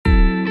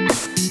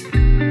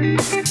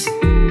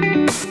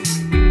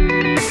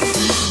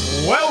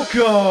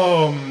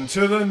Welcome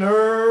to the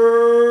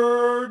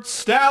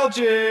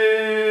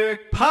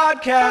Nerdstalgic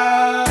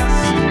podcast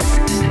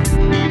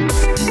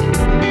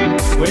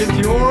with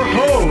your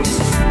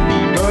host,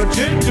 the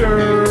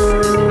Ginger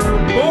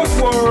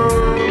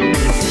Bookworm.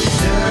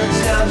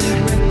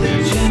 Nerdstalgic with the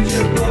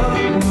Ginger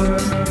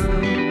Bookworm.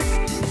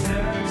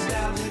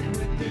 Nerdstalgic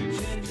with the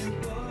Ginger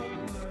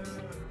Bookworm.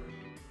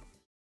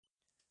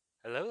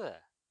 Hello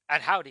there,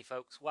 and howdy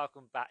folks,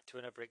 welcome back to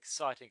another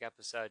exciting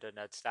episode of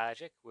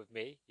Nerdstalgic with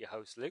me, your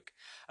host Luke.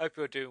 Hope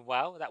you're doing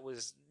well. That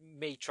was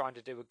me trying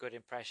to do a good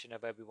impression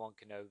of Obi-Wan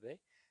Kenobi.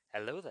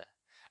 Hello there.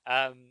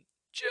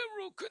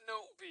 General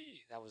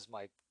Kenobi! That was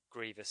my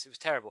grievous, it was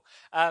terrible.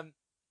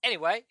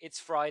 Anyway, it's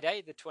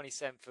Friday, the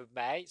 27th of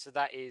May, so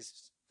that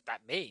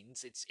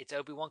means it's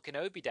Obi-Wan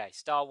Kenobi Day.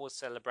 Star Wars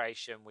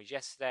Celebration was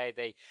yesterday.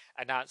 They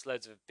announced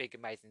loads of big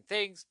amazing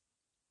things.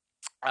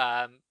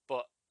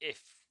 But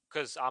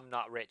because I'm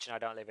not rich and I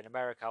don't live in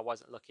America, I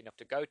wasn't lucky enough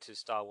to go to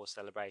Star Wars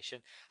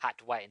Celebration. Had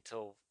to wait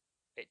until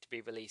it to be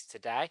released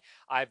today.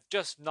 I've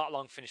just not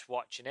long finished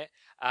watching it.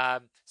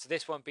 So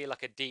this won't be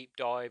like a deep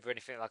dive or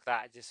anything like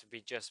that. This will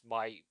be just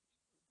my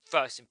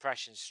first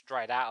impressions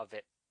straight out of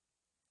it.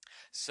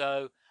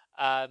 So,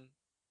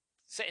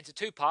 set into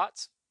two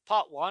parts.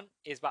 Part one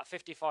is about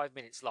 55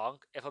 minutes long.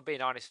 If I'm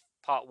being honest,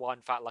 part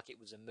one felt like it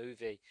was a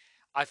movie.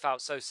 I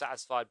felt so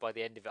satisfied by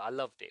the end of it. I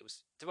loved it. It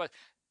was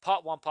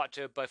part one, part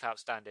two are both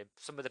outstanding.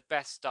 Some of the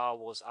best Star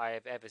Wars I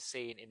have ever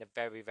seen in a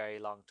very, very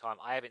long time.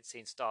 I haven't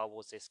seen Star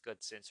Wars this good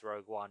since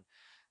Rogue One.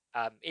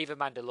 Even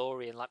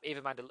Mandalorian,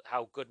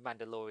 how good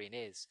Mandalorian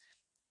is,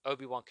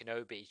 Obi-Wan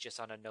Kenobi is just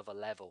on another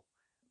level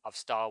of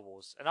Star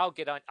Wars. And I'll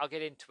get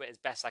into it as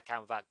best I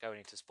can without going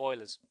into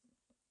spoilers.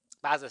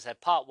 But as I said,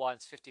 part one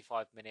is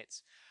 55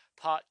 minutes.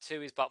 Part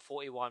two is about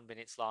 41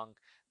 minutes long.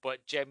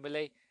 But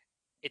generally,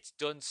 it's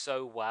done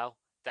so well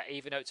that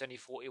even though it's only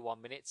 41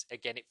 minutes,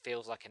 again, it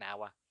feels like an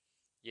hour.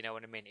 You know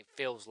what I mean? It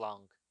feels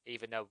long,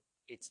 even though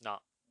it's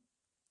not.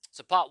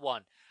 So part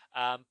one,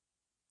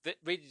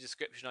 read the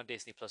description on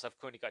Disney Plus. I've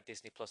currently got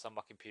Disney Plus on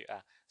my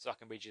computer, so I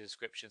can read you the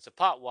description. So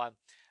part one,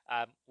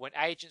 when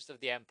agents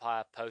of the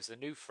Empire pose a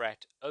new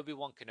threat,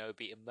 Obi-Wan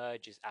Kenobi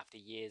emerges after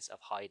years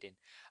of hiding.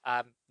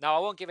 Now, I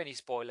won't give any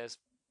spoilers,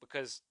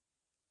 because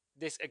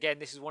this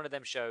is one of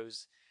them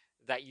shows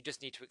that you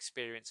just need to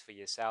experience for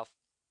yourself.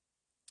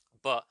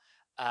 But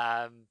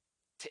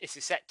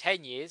it's set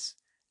 10 years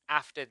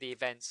after the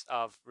events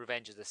of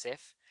Revenge of the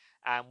Sith,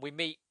 and we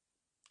meet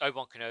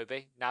Obi-Wan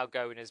Kenobi, now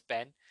going as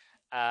Ben,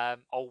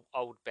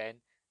 old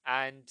Ben,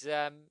 and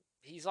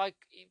he's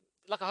like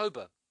a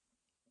hobo,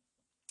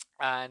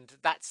 and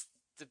that's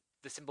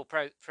the simple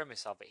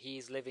premise of it.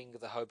 He's living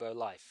the hobo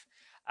life,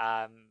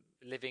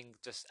 living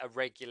just a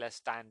regular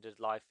standard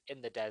life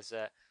in the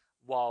desert,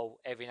 while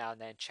every now and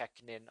then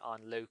checking in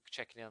on Luke,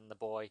 checking in on the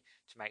boy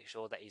to make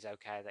sure that he's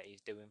okay, that he's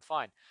doing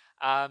fine.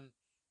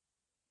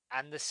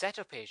 And the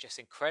setup here is just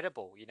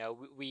incredible. You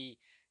know, we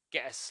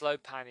get a slow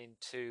pan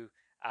into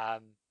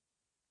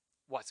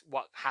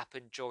what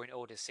happened during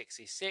Order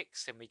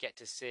 66, and we get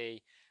to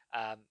see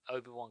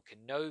Obi-Wan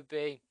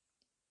Kenobi,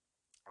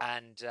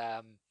 and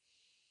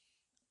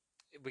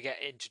we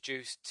get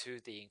introduced to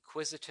the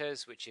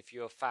Inquisitors, which, if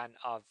you're a fan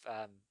of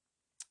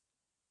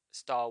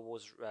Star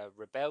Wars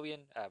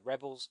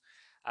Rebels,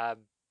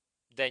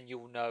 then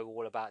you'll know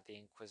all about the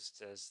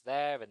Inquisitors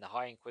there and the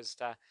High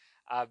Inquisitor.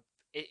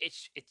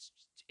 It's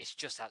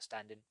just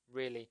outstanding,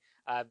 really.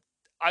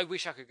 I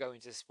wish I could go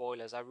into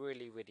spoilers. I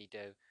really, really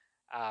do.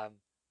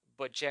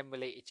 But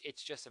generally,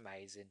 it's just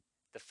amazing.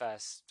 The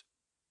first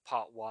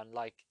part one,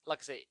 like I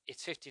say,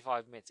 it's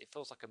 55 minutes. It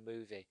feels like a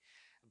movie,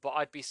 but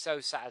I'd be so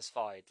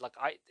satisfied.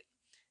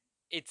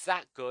 It's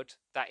that good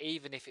that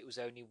even if it was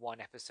only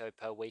one episode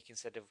per week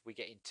instead of we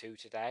getting two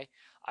today,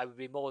 I would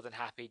be more than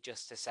happy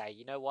just to say,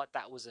 you know what,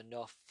 that was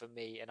enough for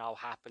me, and I'll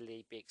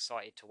happily be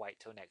excited to wait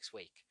till next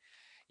week.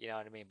 You know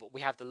what I mean? But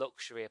we have the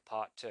luxury of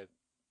part two.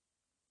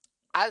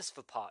 As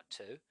for part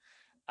two,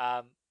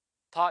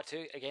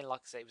 again,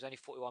 like I say, it was only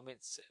 41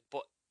 minutes,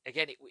 but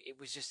again, it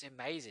was just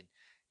amazing.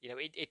 You know,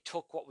 it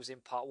took what was in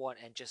part one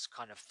and just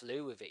kind of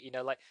flew with it. You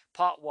know, like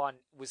part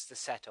one was the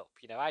setup.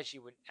 You know, as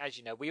you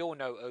know, we all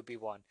know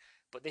Obi-Wan,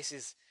 but this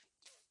is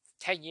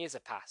 10 years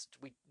have passed.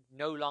 We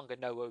no longer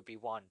know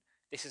Obi-Wan.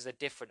 This is a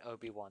different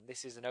Obi-Wan.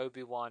 This is an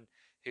Obi-Wan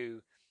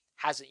who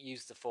hasn't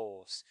used the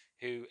Force,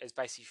 who has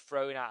basically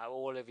thrown out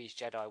all of his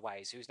Jedi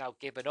ways, who's now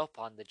given up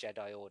on the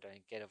Jedi Order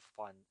and given up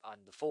on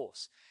the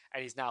Force,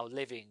 and he's now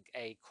living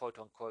a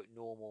quote-unquote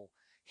normal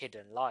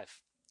hidden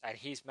life. And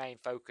his main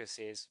focus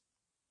is,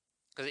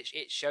 because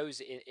it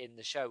shows in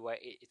the show where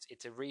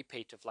it's a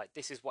repeat of, like,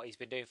 this is what he's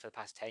been doing for the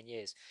past 10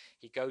 years.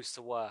 He goes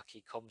to work,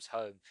 he comes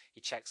home,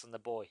 he checks on the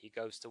boy, he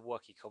goes to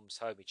work, he comes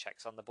home, he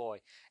checks on the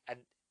boy,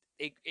 and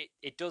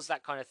it does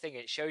that kind of thing.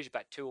 It shows you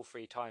about 2 or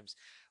 3 times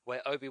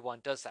where Obi-Wan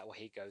does that, where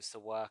he goes to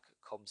work,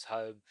 comes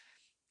home,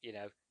 you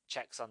know,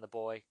 checks on the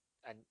boy,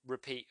 and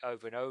repeat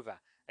over and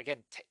over.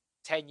 Again,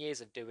 10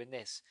 years of doing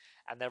this,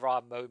 and there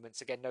are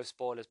moments, again, no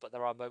spoilers, but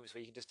there are moments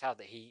where you can just tell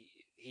that he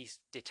he's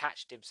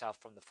detached himself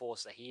from the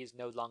Force, that he is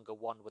no longer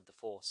one with the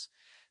Force.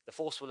 The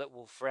Force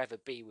will forever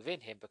be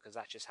within him because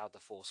that's just how the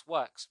Force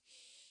works.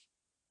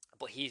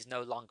 But he's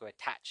no longer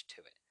attached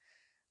to it.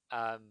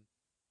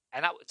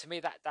 And that, to me,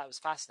 that was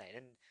fascinating.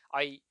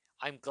 And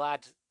I'm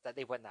glad that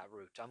they went that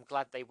route. I'm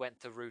glad they went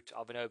the route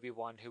of an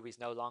Obi-Wan who is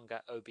no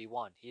longer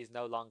Obi-Wan. He is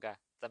no longer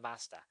the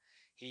Master.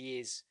 He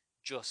is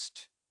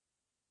just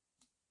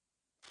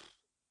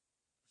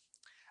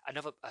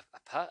another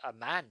a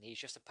man. He's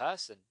just a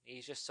person.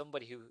 He's just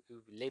somebody who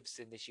lives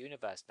in this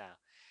universe now,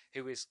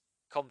 who has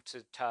come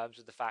to terms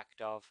with the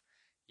fact of,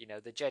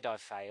 the Jedi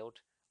failed.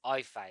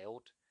 I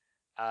failed.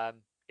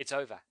 It's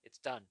over. It's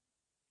done.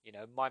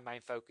 My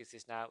main focus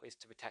is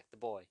to protect the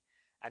boy,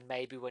 and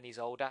maybe when he's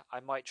older, I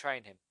might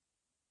train him.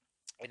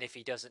 And if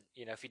he doesn't,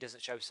 if he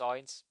doesn't show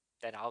signs,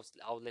 then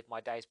I'll live my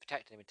days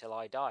protecting him until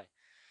I die.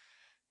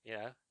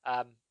 And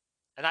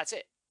that's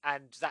it.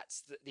 And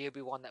that's the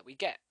Obi-Wan that we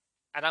get.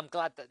 And I'm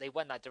glad that they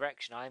went that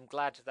direction. I'm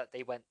glad that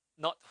they went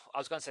not. I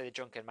was going to say the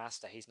drunken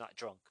master. He's not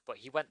drunk, but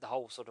he went the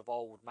whole sort of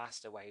old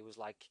master where he was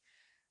like,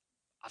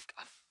 I've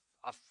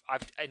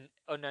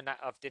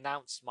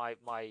denounced my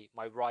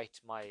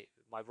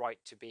right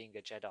to being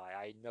a Jedi.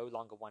 I no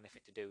longer want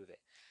anything to do with it.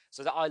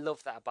 So I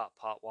love that about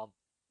part one.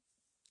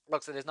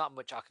 Like I said, there's not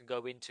much I can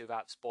go into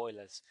without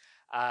spoilers.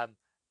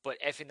 But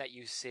everything that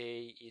you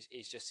see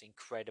is just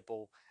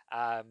incredible.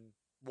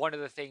 One of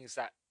the things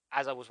that,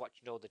 as I was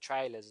watching all the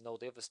trailers and all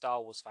the other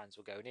Star Wars fans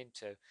were going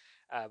into,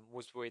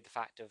 was worried the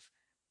fact of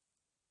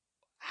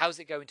how's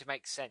it going to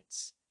make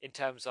sense in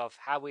terms of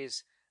how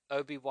is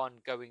Obi-Wan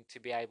going to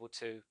be able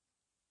to,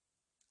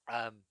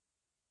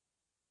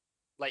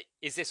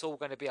 is this all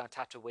going to be on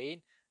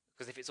Tatooine?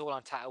 Because if it's all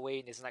on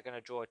Tatooine, isn't that going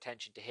to draw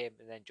attention to him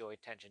and then draw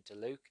attention to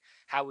Luke?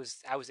 How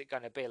is it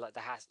going to be?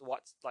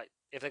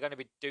 If they're going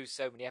to do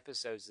so many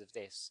episodes of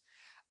this,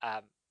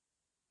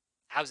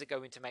 how's it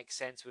going to make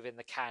sense within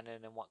the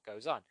canon and what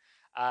goes on?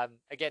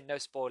 Again, no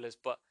spoilers,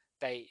 but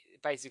they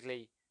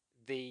basically,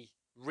 the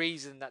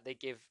reason that they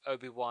give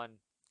Obi-Wan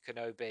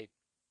Kenobi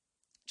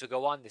to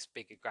go on this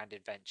big grand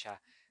adventure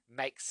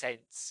makes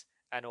sense,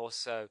 and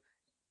also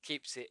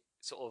keeps it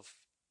sort of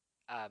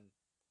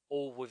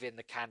all within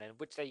the canon,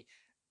 which they,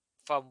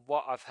 from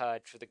what I've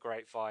heard through the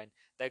grapevine,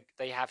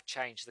 they have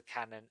changed the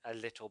canon a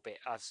little bit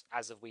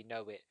as of we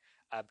know it,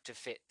 to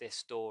fit this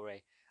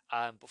story.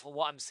 But from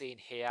what I'm seeing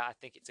here, I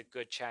think it's a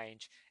good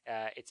change.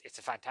 It's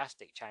a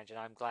fantastic change, and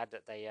I'm glad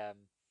that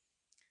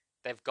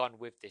they've gone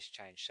with this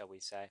change, shall we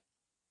say.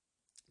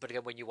 But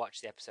again, when you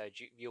watch the episode,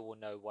 you will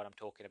know what I'm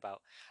talking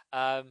about.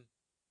 But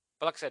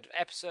like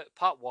I said,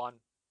 part one,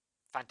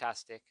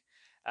 fantastic.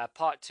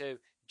 Part two,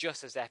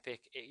 just as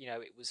epic.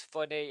 It was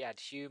funny, it had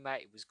humour,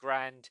 it was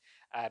grand,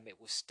 it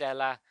was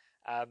stellar.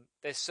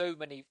 There's so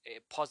many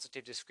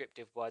positive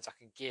descriptive words I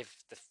can give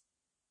the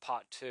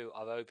part two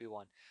of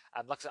Obi-Wan.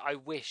 Like I said, I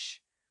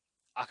wish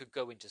I could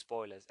go into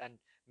spoilers, and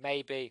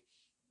maybe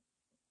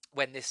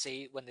when this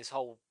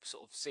whole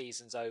sort of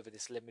season's over,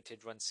 this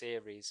limited run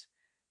series,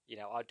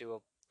 I'll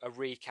do a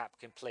recap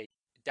complete,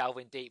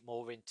 delving deep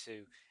more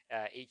into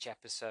each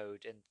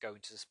episode and go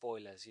into the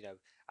spoilers.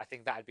 I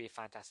think that'd be a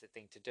fantastic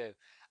thing to do.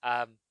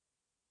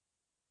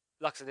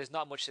 Like I said, there's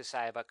not much to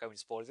say about going to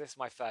spoilers. This is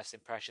my first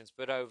impressions,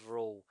 but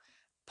overall,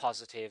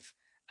 positive,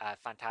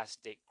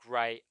 fantastic,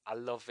 great. I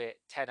love it.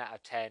 10 out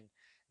of 10.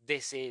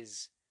 This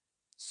is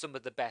some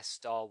of the best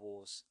Star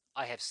Wars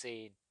I have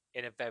seen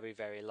in a very,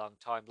 very long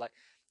time. Like,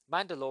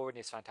 Mandalorian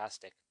is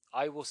fantastic.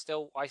 I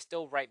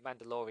still rate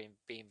Mandalorian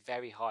being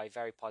very high,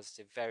 very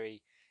positive,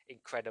 very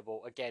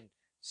incredible. Again,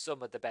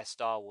 some of the best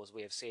Star Wars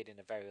we have seen in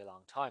a very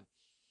long time.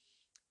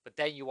 But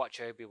then you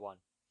watch Obi-Wan,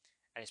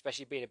 and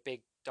especially being a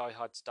big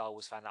diehard Star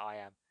Wars fan that I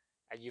am,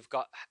 and you've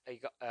got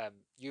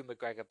Ewan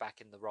McGregor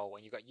back in the role,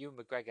 and you've got Ewan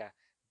McGregor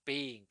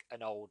being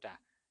an older,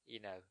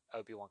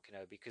 Obi-Wan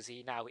Kenobi, because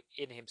he now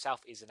in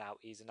himself he's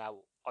now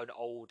an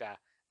older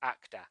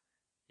actor,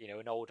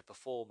 an older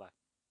performer.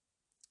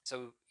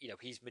 So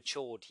he's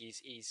matured.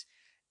 He's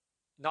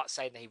not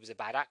saying that he was a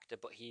bad actor,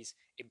 but he's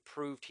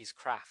improved his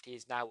craft. He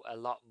is now a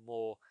lot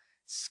more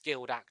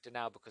skilled actor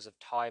now because of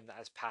time that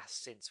has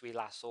passed since we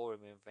last saw him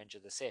in Revenge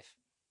of the Sith.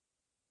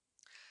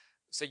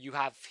 So you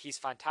have his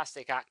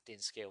fantastic acting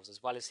skills,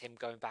 as well as him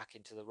going back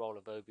into the role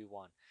of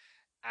Obi-Wan,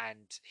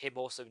 and him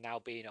also now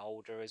being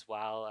older as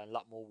well and a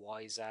lot more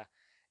wiser,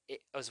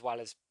 as well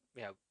as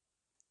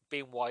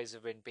being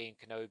wiser in being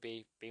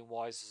Kenobi, being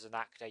wiser as an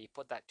actor. You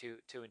put that two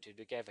and two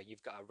together,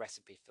 you've got a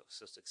recipe for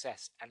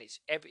success. And it's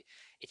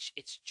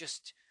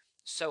just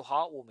so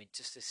heartwarming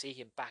just to see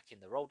him back in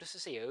the role, just to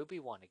see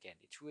Obi-Wan again.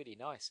 It's really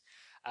nice.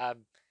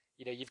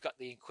 You've got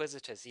the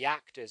Inquisitors, the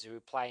actors who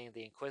are playing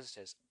the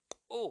Inquisitors.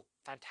 Oh,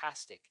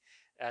 fantastic.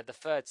 The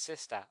third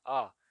sister.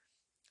 I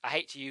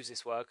hate to use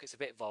this word, it's a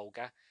bit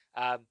vulgar.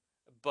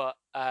 But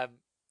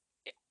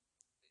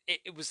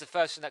it was the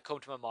first thing that came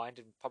to my mind,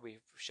 and probably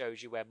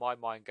shows you where my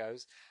mind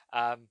goes.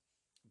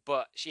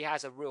 But she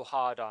has a real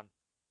hard-on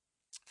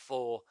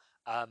for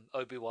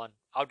Obi-Wan.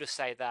 I'll just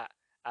say that.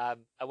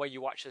 And when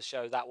you watch the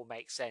show, that will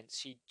make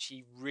sense.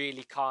 She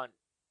really can't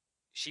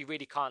she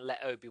really can't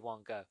let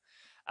Obi-Wan go,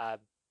 um,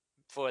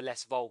 for a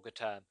less vulgar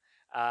term.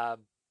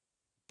 Um,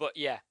 but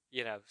yeah,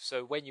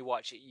 so when you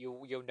watch it,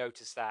 you'll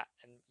notice that,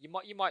 and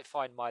you might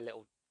find my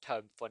little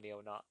term funny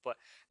or not. But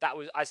that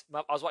was I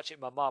was watching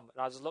my mum,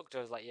 and I just looked at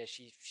her, I was like, yeah,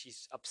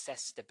 she's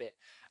obsessed a bit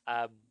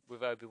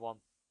with Obi-Wan,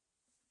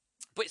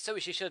 but so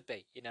she should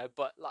be,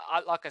 But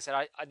like I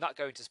said, I'm not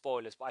going to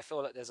spoilers, but I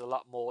feel like there's a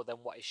lot more than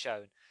what is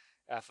shown.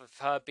 For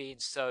her being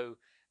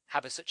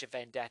such a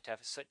vendetta,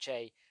 such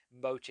a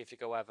motive to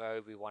go over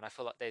Obi-Wan, I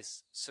feel like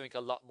there's something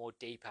a lot more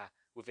deeper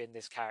within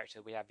this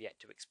character we have yet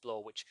to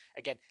explore, which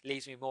again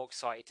leaves me more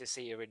excited to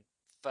see her in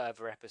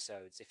further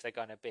episodes. If they're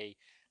going to be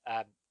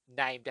um,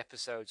 named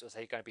episodes, or if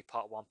they're going to be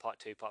part 1, part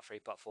 2, part 3,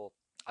 part 4.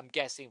 I'm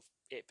guessing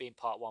it being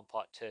part 1,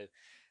 part 2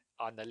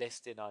 on the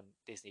listing on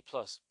Disney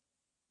Plus.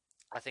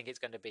 I think it's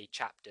going to be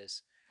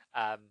chapters.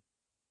 Um,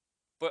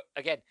 but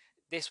again,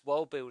 this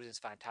world building is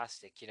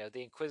fantastic.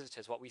 The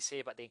Inquisitors, what we see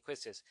about the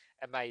Inquisitors,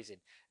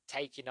 amazing.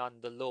 Taking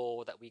on the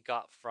lore that we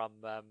got from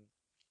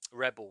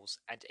Rebels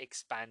and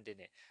expanding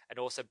it, and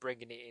also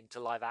bringing it into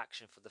live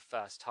action for the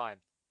first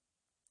time.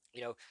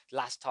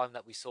 Last time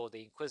that we saw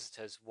the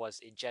Inquisitors was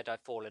in Jedi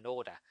Fallen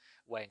Order,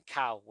 when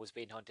Cal was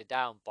being hunted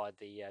down by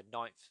the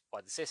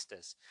by the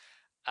sisters.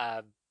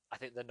 I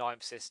think the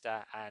ninth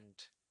sister,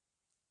 and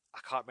I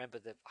can't remember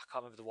the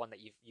one that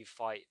you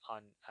fight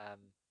on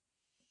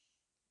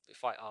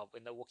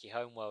in the Wookiee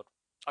homeworld.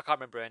 I can't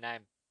remember her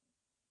name,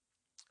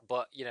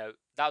 but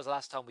that was the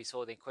last time we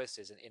saw the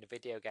Inquisitors in a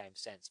video game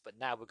sense. But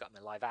now we've got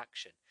them in live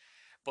action.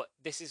 But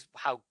this is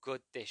how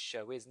good this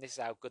show is, and this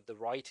is how good the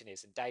writing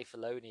is. And Dave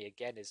Filoni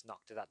again has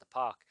knocked it out the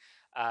park.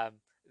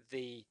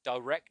 The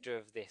director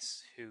of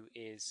this, who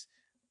is,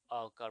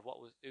 oh god,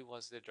 who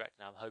was the director?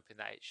 Now I'm hoping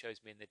that it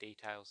shows me in the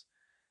details.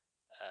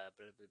 Blah,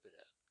 blah, blah, blah.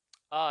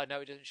 Oh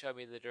no, it doesn't show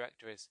me who the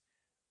director is.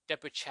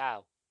 Deborah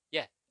Chow.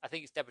 Yeah, I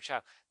think it's Deborah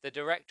Chow, the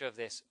director of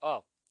this.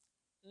 Oh,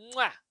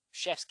 mwah,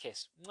 chef's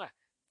kiss. Mwah.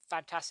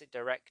 Fantastic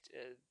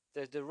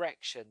the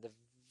direction, the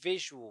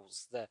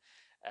visuals, the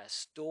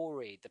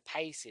story, the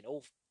pacing.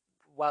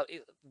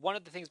 One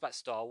of the things about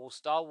Star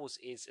Wars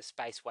is a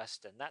space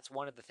western. That's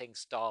one of the things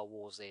Star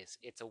Wars is.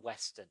 It's a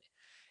western.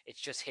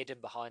 It's just hidden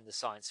behind the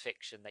science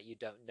fiction that you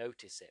don't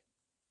notice it.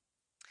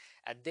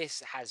 And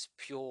this has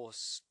pure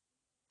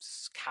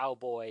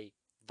cowboy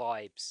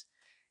vibes.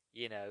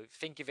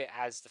 Think of it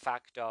as the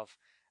fact of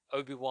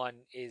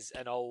Obi-Wan is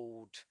an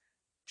old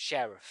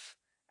sheriff,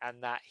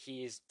 and that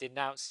he has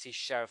denounced his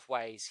sheriff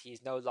ways.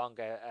 He's no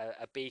longer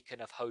a beacon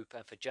of hope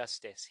and for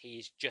justice. He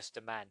is just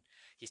a man.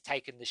 He's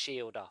taken the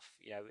shield off.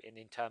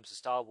 In terms of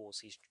Star Wars,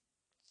 he's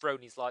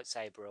thrown his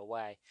lightsaber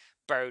away,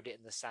 buried it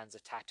in the sands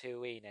of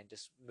Tatooine, and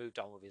just moved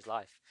on with his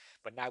life.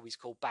 But now he's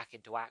called back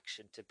into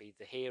action to be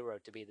the hero,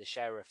 to be the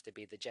sheriff, to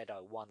be the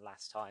Jedi one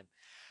last time.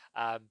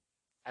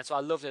 And so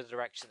I love the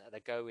direction that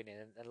they're going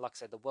in. And like I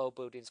said, the world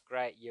building's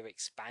great. You're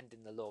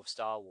expanding the lore of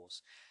Star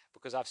Wars.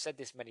 Because I've said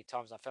this many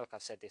times. I feel like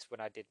I've said this when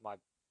I did my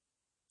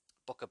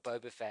Book of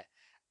Boba Fett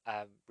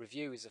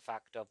review, is the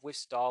fact of, with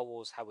Star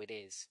Wars how it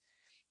is,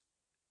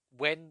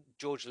 when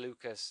George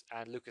Lucas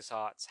and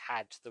LucasArts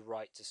had the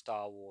right to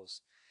Star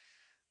Wars,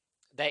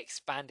 they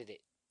expanded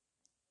it.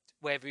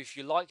 Whether if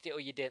you liked it or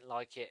you didn't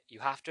like it, you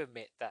have to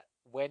admit that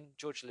when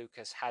George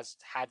Lucas has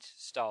had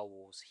Star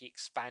Wars, he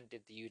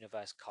expanded the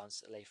universe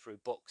constantly through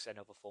books and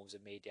other forms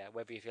of media.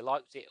 Whether if you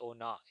liked it or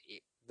not,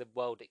 the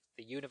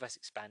universe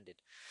expanded.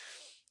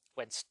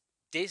 When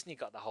Disney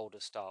got the hold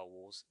of Star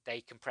Wars,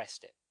 they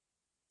compressed it.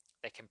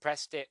 They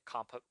compressed it,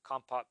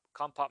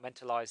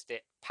 compartmentalized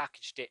it,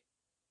 packaged it,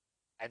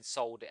 and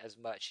sold it as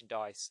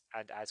merchandise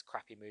and as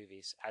crappy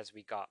movies, as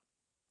we got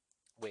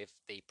with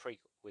the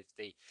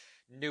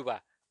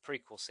newer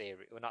prequel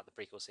series, well, not the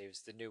prequel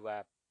series, the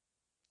newer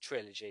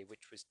trilogy,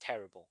 which was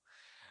terrible.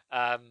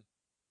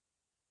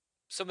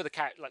 Some of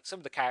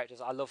the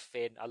characters, I love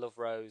Finn, I love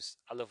Rose,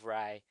 I love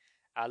Rey,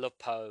 I love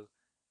Poe.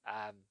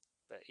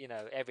 But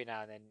every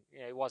now and then,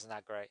 it wasn't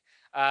that great.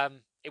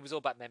 It was all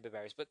about member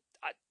berries, but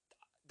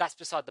that's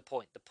beside the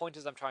point. The point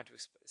is, I'm trying to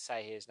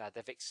say here is now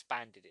they've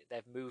expanded it.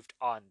 They've moved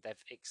on.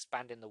 They've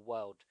expanded the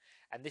world.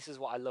 And this is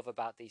what I love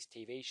about these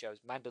TV shows.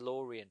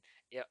 Mandalorian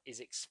is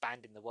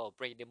expanding the world,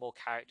 bringing in more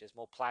characters,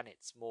 more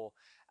planets, more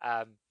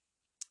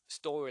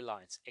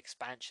storylines,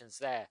 expansions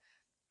there.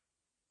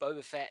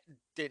 Boba Fett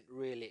didn't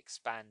really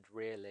expand,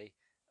 really,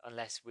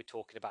 unless we're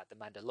talking about the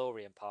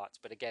Mandalorian parts.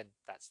 But again,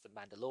 that's the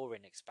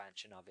Mandalorian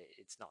expansion of it.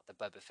 It's not the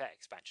Boba Fett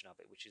expansion of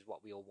it, which is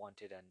what we all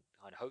wanted and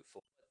hoped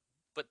for.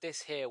 But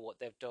this here, what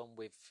they've done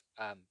with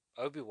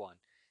Obi-Wan,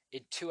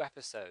 in 2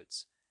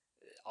 episodes,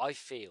 I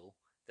feel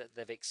that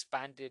they've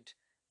expanded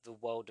the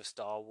world of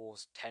Star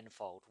Wars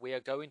tenfold. We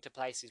are going to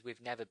places we've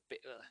never been.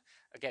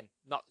 Again,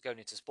 not going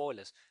into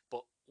spoilers,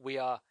 but we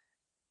are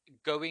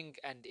going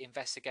and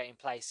investigating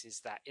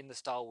places that in the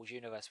Star Wars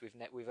universe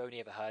we've only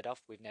ever heard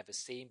of, we've never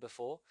seen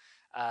before.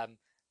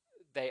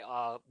 They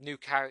are new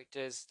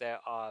characters. There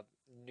are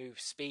new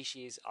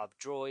species of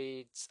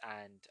droids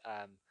and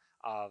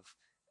of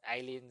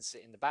aliens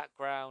in the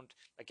background.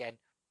 Again,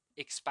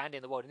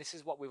 expanding the world. And this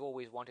is what we've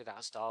always wanted out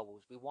of Star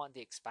Wars. We want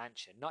the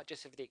expansion, not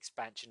just of the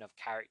expansion of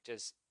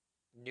characters,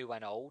 new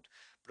and old,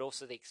 but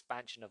also the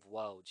expansion of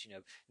worlds.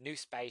 New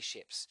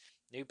spaceships,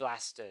 new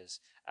blasters.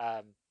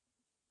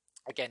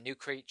 Again, new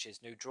creatures,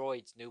 new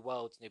droids, new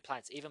worlds, new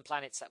planets, even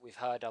planets that we've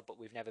heard of but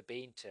we've never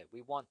been to.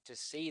 We want to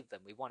see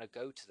them. We want to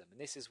go to them. And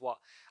this is what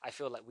I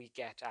feel like we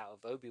get out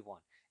of Obi-Wan,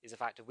 is the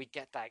fact that we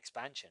get that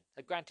expansion.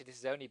 Now, granted,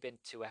 this has only been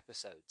 2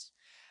 episodes.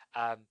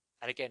 And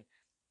again,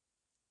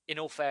 in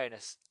all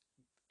fairness,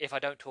 if I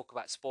don't talk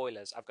about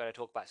spoilers, I've got to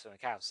talk about something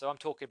else. So I'm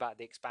talking about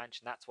the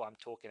expansion. That's why I'm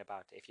talking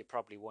about it. If you're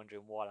probably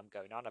wondering why I'm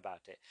going on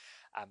about it,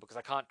 because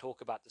I can't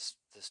talk about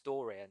the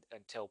story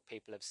until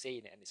people have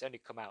seen it, and it's only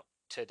come out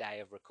today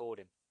of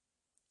recording.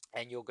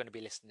 And you're going to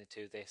be listening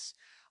to this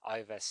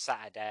either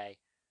Saturday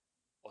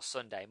or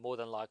Sunday. More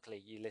than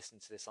likely, you listen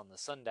to this on the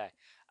Sunday.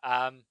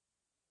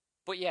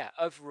 But yeah,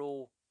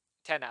 overall,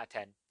 10 out of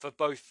 10 for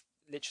both.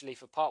 Literally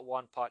for part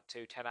 1, part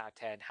 2, 10 out of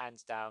 10,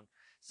 hands down.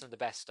 Some of the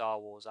best Star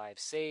Wars I have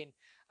seen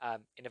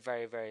in a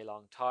very, very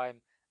long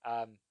time.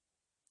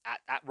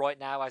 At right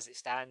now, as it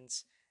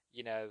stands,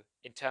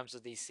 in terms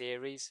of these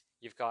series,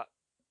 you've got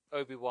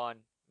Obi-Wan,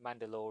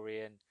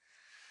 Mandalorian,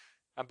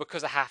 and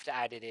because I have to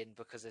add it in,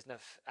 because there's no,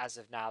 as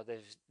of now,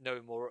 there's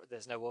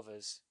no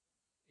others.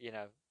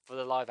 For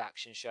the live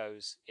action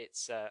shows,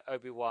 it's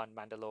Obi-Wan,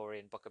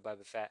 Mandalorian, Book of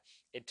Boba Fett.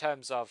 In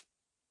terms of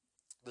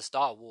the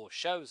Star Wars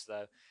shows,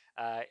 though,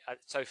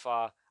 so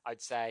far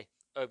I'd say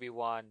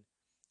Obi-Wan,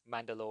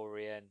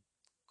 Mandalorian,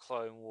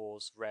 Clone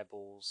Wars,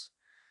 Rebels.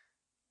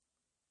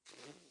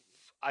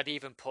 I'd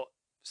even put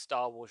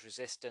Star Wars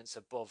Resistance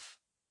above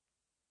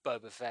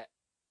Boba Fett,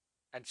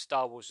 and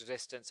Star Wars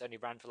Resistance only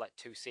ran for like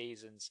 2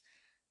 seasons.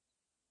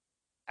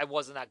 It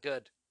wasn't that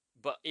good,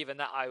 but even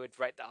that I would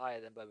rate that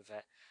higher than Boba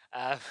Fett.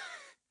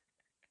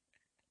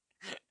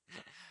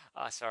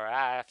 Oh, sorry,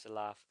 I have to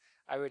laugh.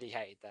 I really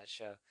hated that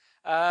show.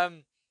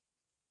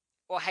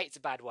 Well, hate's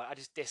a bad word. I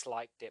just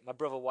disliked it. My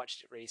brother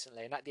watched it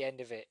recently, and at the end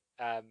of it,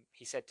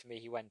 he said to me,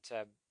 he went,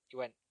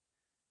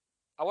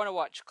 I want to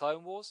watch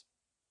Clone Wars.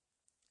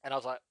 And I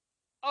was like,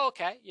 oh,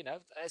 okay,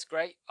 that's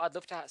great. I'd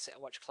love to sit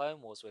and watch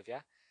Clone Wars with you.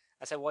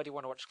 I said, why do you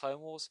want to watch Clone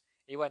Wars?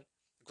 He went,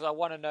 because I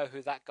want to know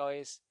who that guy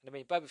is. And I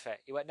mean, Boba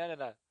Fett. He went,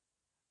 no.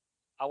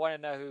 I want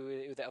to know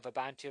who the other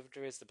bounty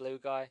hunter is, the blue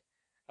guy.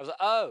 I was like,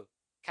 oh,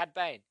 Cad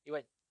Bane. He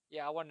went,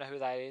 yeah, I want to know who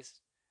that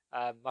is.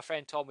 My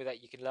friend told me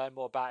that you can learn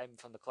more about him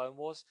from the Clone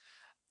Wars.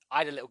 I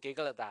had a little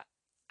giggle at that.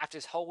 After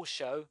his whole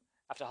show,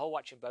 after whole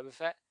watching Boba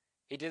Fett,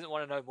 he didn't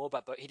want to know more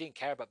about, but he didn't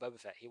care about Boba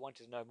Fett. He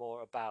wanted to know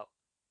more about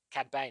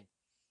Cad Bane.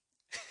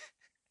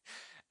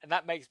 And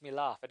that makes me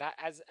laugh. And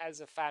as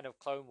a fan of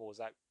Clone Wars,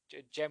 that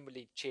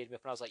generally cheered me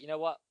up. And I was like, you know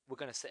what? We're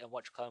going to sit and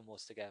watch Clone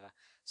Wars together.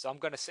 So I'm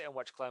going to sit and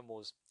watch Clone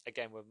Wars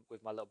again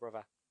with my little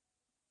brother.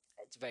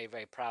 It's a very,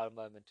 very proud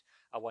moment.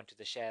 I wanted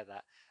to share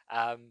that.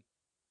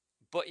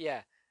 But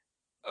yeah,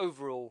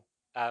 overall,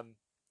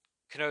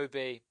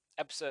 Kenobi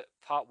episode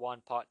part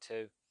 1, part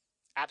 2,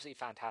 absolutely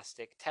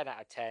fantastic. 10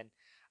 out of 10.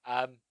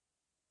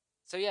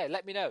 So yeah,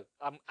 let me know.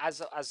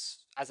 As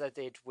I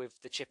did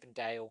with the Chip and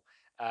Dale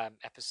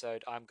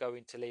episode, I'm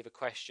going to leave a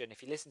question.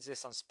 If you listen to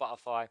this on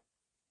Spotify,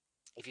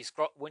 if you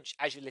scroll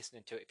as you're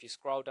listening to it, if you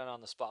scroll down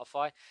on the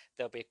Spotify,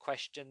 there'll be a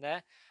question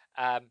there,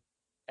 and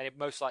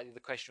most likely the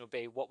question will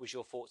be, what was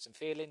your thoughts and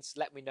feelings?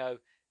 Let me know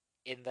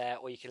in there,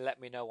 or you can let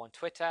me know on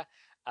Twitter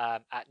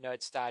at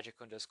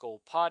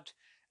Nerdstalgic_pod.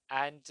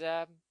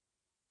 And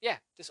yeah,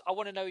 I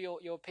want to know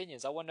your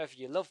opinions. I want to know if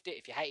you loved it,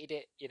 if you hated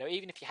it.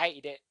 Even if you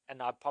hated it,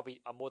 and I'm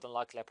more than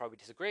likely I probably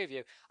disagree with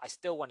you, I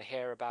still want to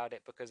hear about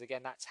it, because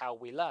again, that's how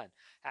we learn.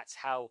 That's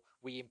how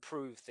we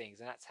improve things,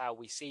 and that's how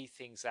we see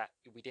things that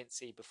we didn't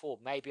see before.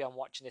 Maybe I'm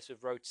watching this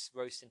with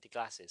rose-tinted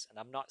glasses, and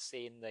I'm not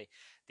seeing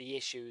the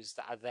issues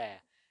that are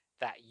there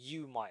that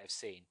you might have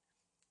seen,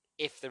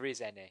 if there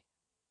is any.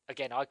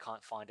 Again, I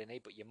can't find any,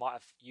 but you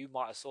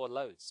might have saw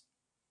loads.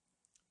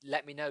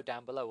 Let me know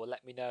down below, or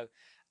let me know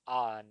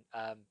on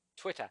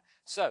Twitter.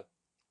 So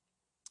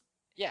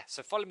yeah,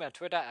 so follow me on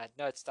Twitter at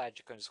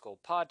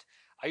Nerdstalgic_pod.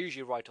 I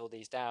usually write all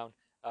these down.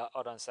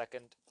 Hold on a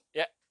second.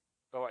 Yeah.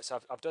 All right, so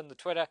I've done the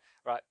Twitter.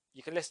 Right,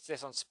 you can listen to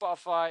this on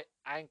Spotify,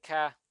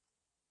 Anchor,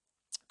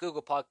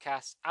 Google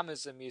Podcasts,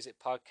 Amazon Music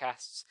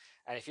Podcasts.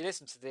 And if you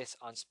listen to this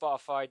on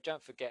Spotify,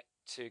 don't forget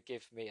to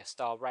give me a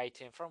star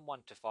rating from 1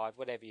 to 5,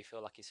 whatever you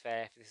feel like is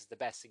fair. If this is the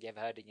best thing you've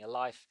ever heard in your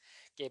life,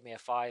 give me a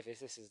 5. If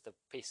this is the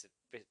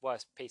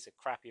worst piece of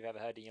crap you've ever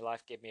heard in your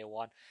life, give me a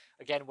 1.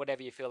 Again,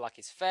 whatever you feel like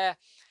is fair.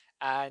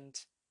 And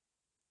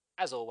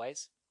as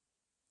always,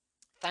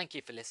 thank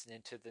you for listening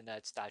to the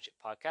Nerdstalgic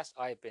podcast.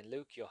 I have been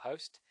Luke, your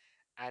host,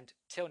 and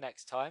till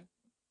next time,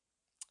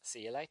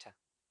 see you later.